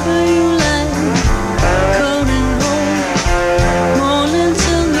wherever you like, coming home morning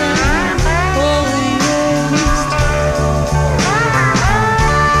till night, all used.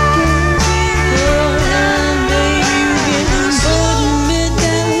 And baby, you've been putting me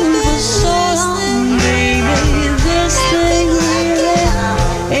down for so long, baby. This thing really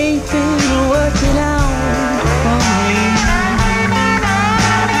ain't been working out for me.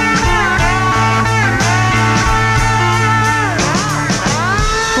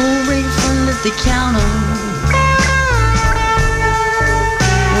 Over in front of the counter,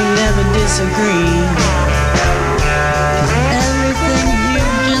 we never disagree. 'Cause everything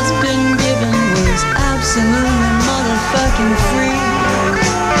you've just been given was absolutely motherfucking free.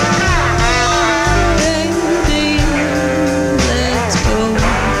 Baby, let's go.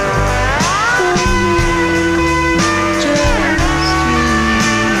 Just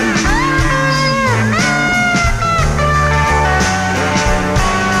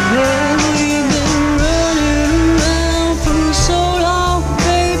well, we've been running around for so long,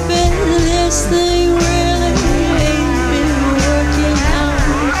 baby. This thing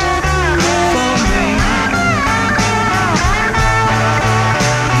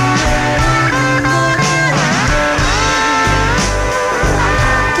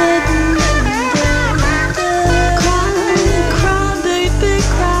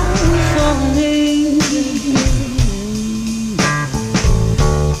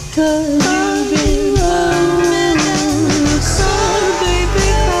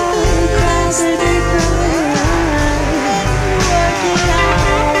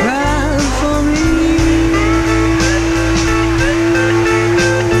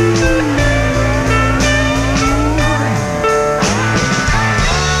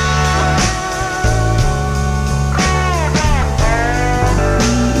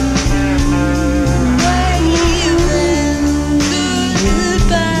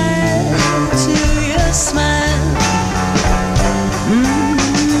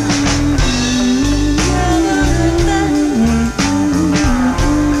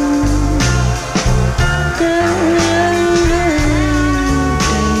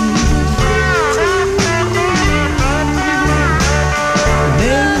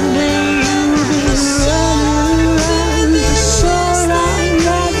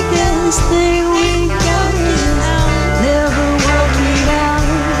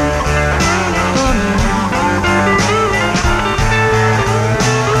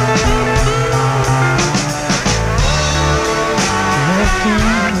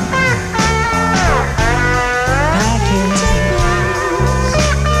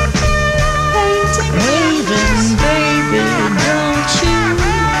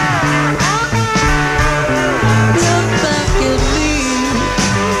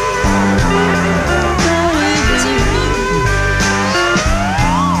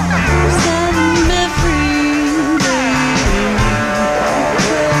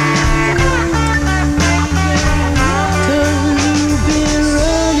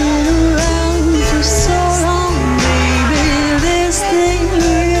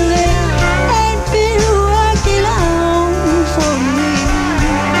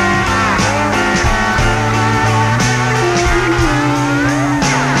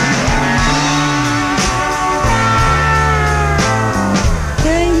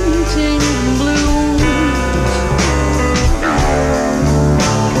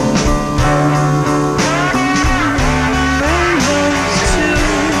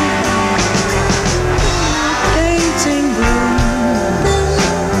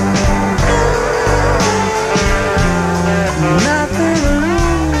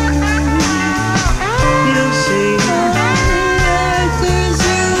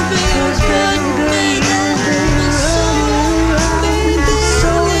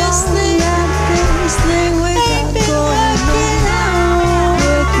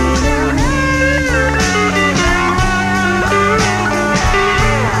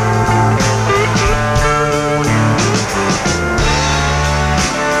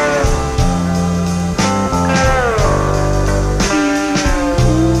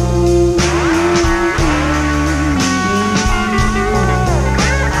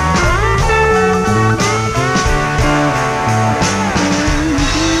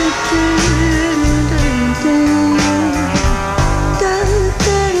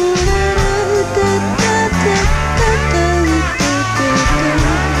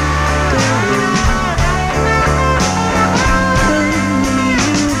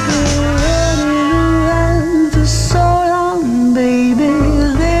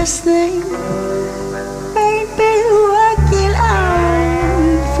this thing ain't been working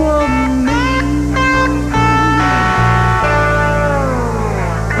out for me.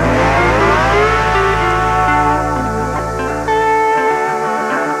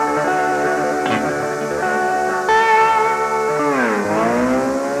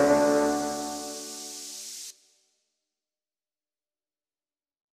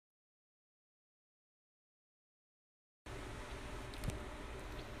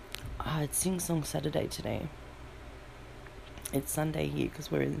 It's Sing Song Saturday today. It's Sunday here because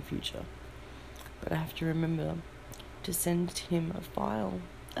we're in the future. But I have to remember to send him a file.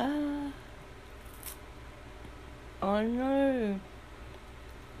 Oh no.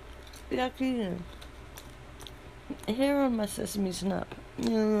 Yucky. Hair on my Sesame Snap.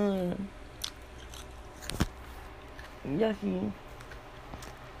 Yucky.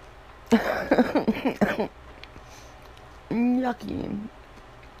 Yucky.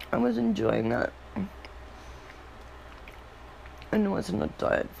 I was enjoying that. I know it's not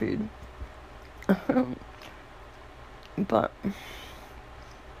diet food. But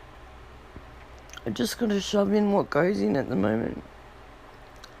I just gotta shove in what goes in at the moment.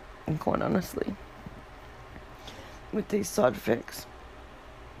 And quite honestly, with these side effects,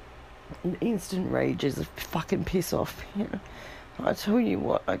 the instant rage is a fucking piss off. You know? I tell you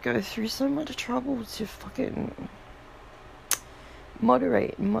what, I go through so much trouble to fucking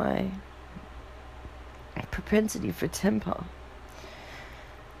moderate my propensity for temper,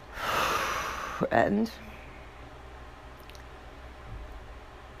 and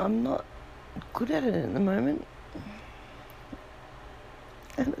I'm not good at it at the moment,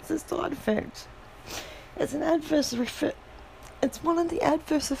 and it's a side effect. It's an adverse effect. It's one of the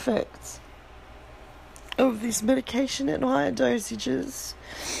adverse effects of this medication at higher dosages.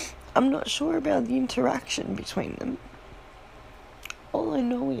 I'm not sure about the interaction between them. All I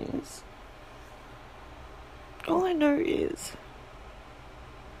know is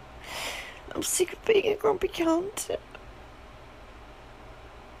I'm sick of being a grumpy cunt.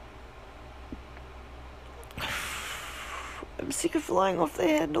 I'm sick of flying off the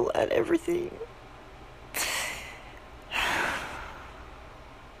handle at everything.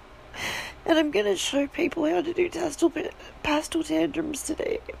 And I'm gonna show people how to do pastel tantrums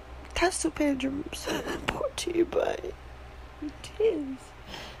today. Pastel tantrums brought to you by Tears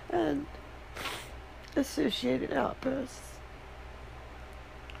and associated outbursts.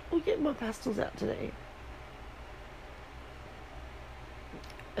 I'll get my pastels out today,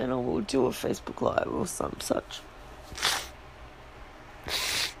 and I will do a Facebook Live or some such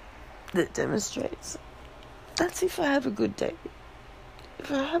that demonstrates. That's if I have a good day.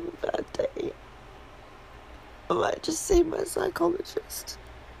 If I have a bad day, I might just see my psychologist.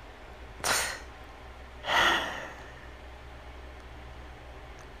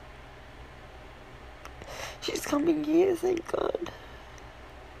 She's coming here, thank God.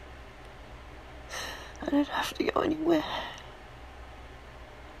 I don't have to go anywhere.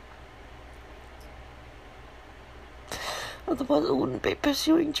 Otherwise I wouldn't be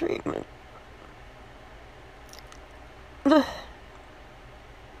pursuing treatment.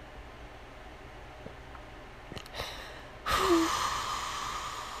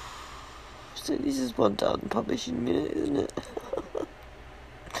 So this is one done publishing minute, isn't it?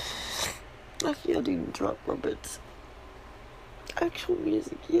 Lucky I didn't drop Robert's actual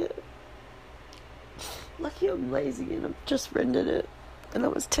music yet. Lucky I'm lazy and I've just rendered it and I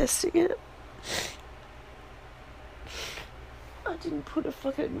was testing it. I didn't put a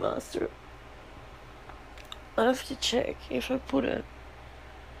fucking master. I have to check if I put a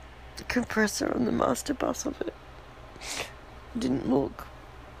compressor on the master bus of it. I didn't look.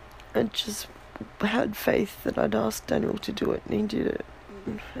 I just had faith that I'd asked Daniel to do it and he did it.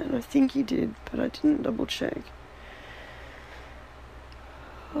 And I think he did, but I didn't double check.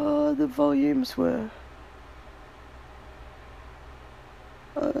 Oh, the volumes were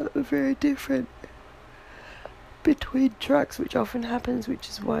very different between tracks, which often happens, which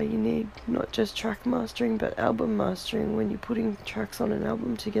is why you need not just track mastering but album mastering. When you're putting tracks on an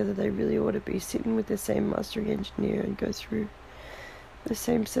album together, they really ought to be sitting with the same mastering engineer and go through the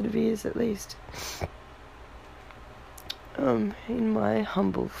same set of ears at least. In my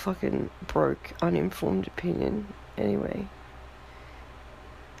humble fucking broke uninformed opinion anyway,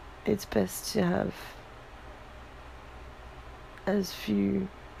 it's best to have as few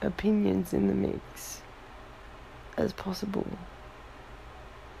opinions in the mix as possible,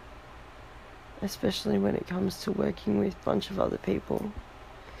 especially when it comes to working with a bunch of other people.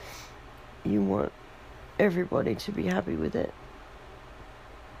 You want everybody to be happy with it.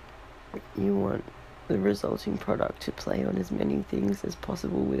 You want the resulting product to play on as many things as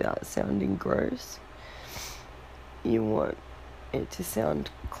possible without sounding gross. You want it to sound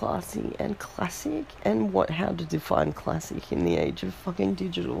classy and classic, and how to define classic in the age of fucking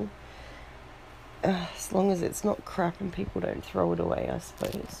digital. As long as it's not crap and people don't throw it away, I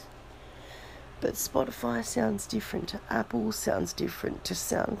suppose. But Spotify sounds different to Apple, sounds different to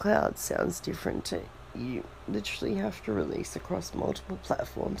SoundCloud, sounds different to... You literally have to release across multiple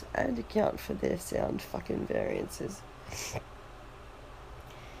platforms and account for their sound fucking variances.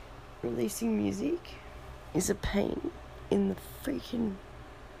 Releasing music is a pain in the freaking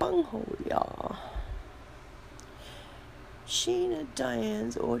bunghole, y'all. Sheena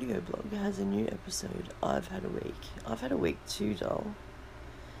Diane's audio blog has a new episode. I've had a week. I've had a week too, doll.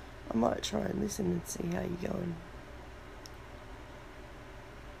 I might try and listen and see how you're going.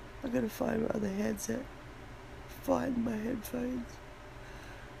 I gotta find my other headset. Find my headphones.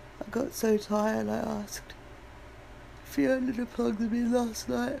 I got so tired I asked Fiona to plug them in last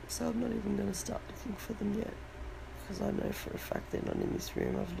night, so I'm not even gonna start looking for them yet. Because I know for a fact they're not in this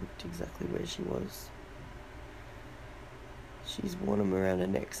room. I've looked exactly where she was. She's worn them around her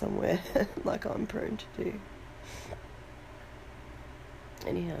neck somewhere, like I'm prone to do.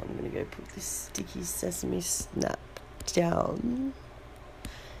 Anyhow, I'm gonna go put this sticky sesame snap down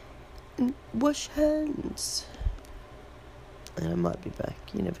and wash hands. And I might be back,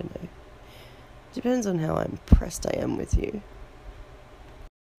 you never know. Depends on how impressed I am with you.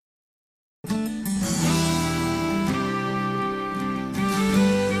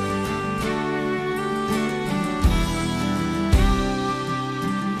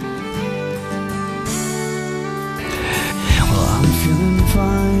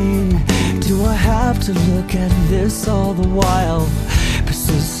 Do I have to look at this all the while?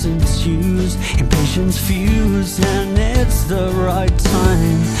 Persistence used, impatience fused, and it's the right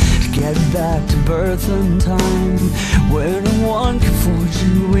time to get back to birth and time, where no one can forge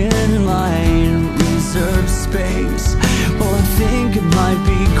you in line. Reserve space. Well, I think it might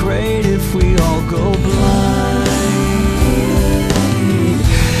be great if we all go blind.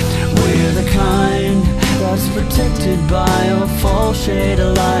 We're the kind that's protected by a false shade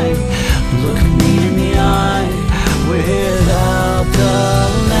of light. Look me in the eye without the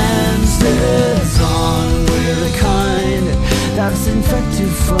lenses on. We're the kind that's infected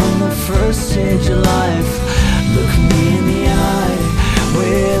from the first stage of life. Look me in the eye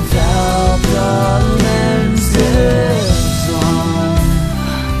without the lenses on.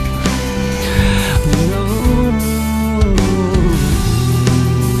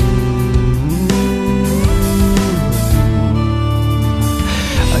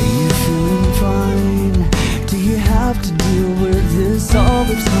 All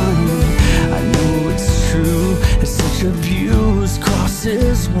the time, I know it's true that such abuse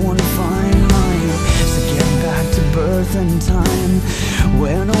crosses one fine line. So get back to birth and time,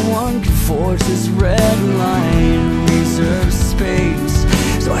 where no one can forge this red line. Reserve space.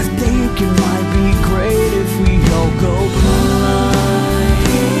 So I think it might be great if we all go blind.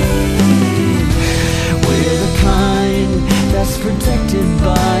 We're the kind that's protected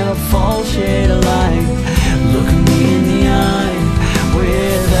by a false shade of light. Look me in the eye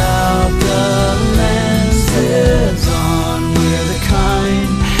without the lenses on. We're the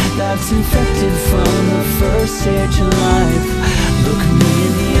kind that's infected from the first stage of life. Look me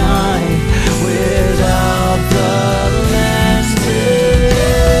in the eye without the lenses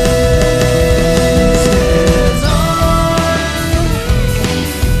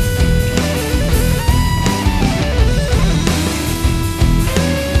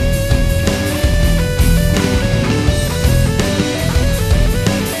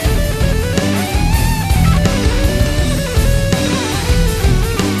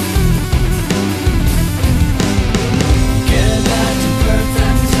Get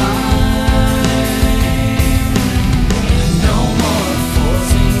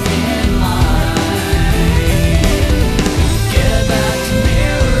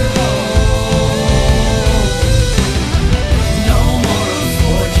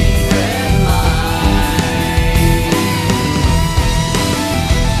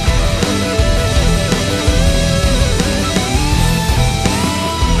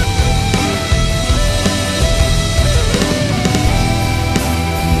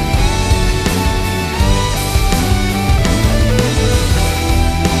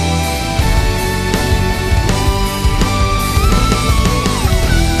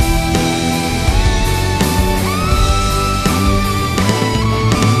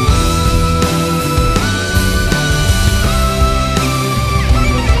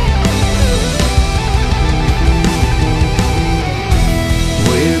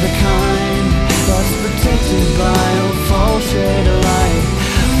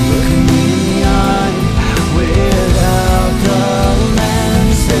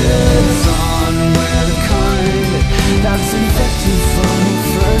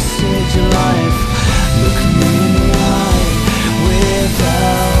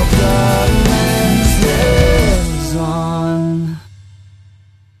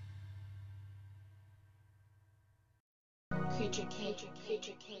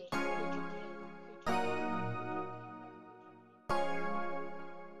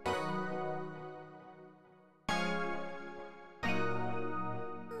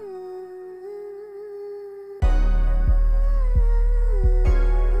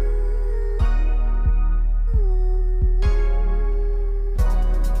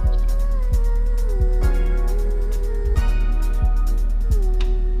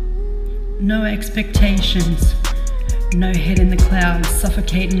No expectations, no head in the clouds,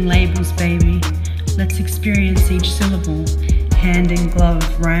 suffocating labels, baby. Let's experience each syllable, hand in glove,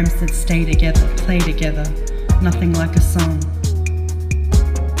 rhymes that stay together, play together, nothing like a song.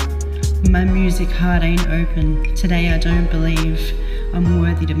 My music heart ain't open, today I don't believe I'm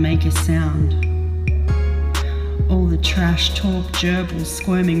worthy to make a sound. All the trash talk, gerbils,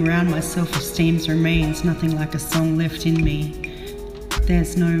 squirming round my self-esteem's remains, nothing like a song left in me.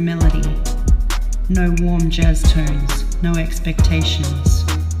 There's no melody, no warm jazz tones, no expectations.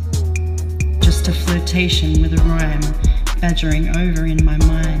 Just a flirtation with a rhyme, badgering over in my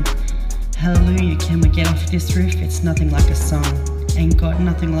mind. Hallelujah, can we get off this riff? It's nothing like a song, ain't got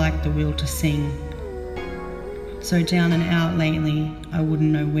nothing like the will to sing. So down and out lately, I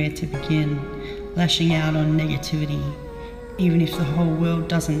wouldn't know where to begin, lashing out on negativity. Even if the whole world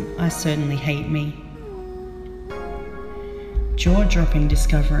doesn't, I certainly hate me. Jaw-dropping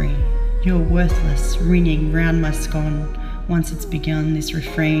discovery, you're worthless, ringing round my scone. Once it's begun, this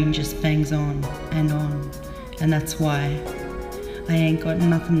refrain just bangs on, and that's why I ain't got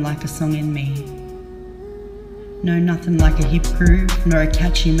nothing like a song in me. No, nothing like a hip groove, nor a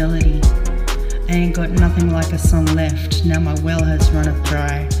catchy melody. I ain't got nothing like a song left, now my well has runneth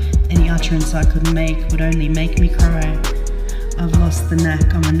dry. Any utterance I could make would only make me cry. I've lost the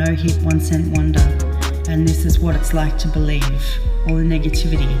knack, I'm a no-hit, one-cent wonder. And this is what it's like to believe. All the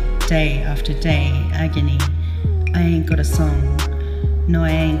negativity, day after day, agony. I ain't got a song. No, I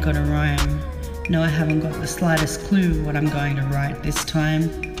ain't got a rhyme. No, I haven't got the slightest clue what I'm going to write this time.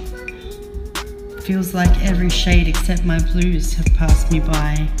 Feels like every shade except my blues have passed me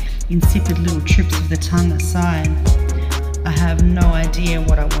by. Insipid little trips of the tongue aside. I have no idea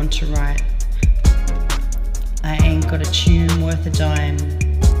what I want to write. I ain't got a tune worth a dime.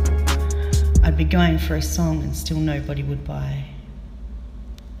 I'd be going for a song and still nobody would buy.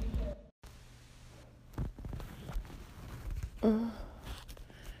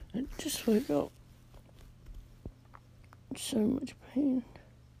 I just woke up. So much pain.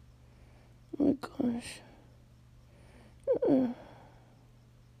 Oh my gosh.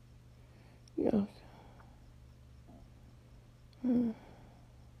 Yuck.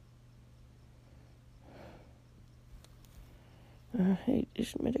 I hate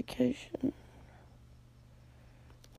this medication.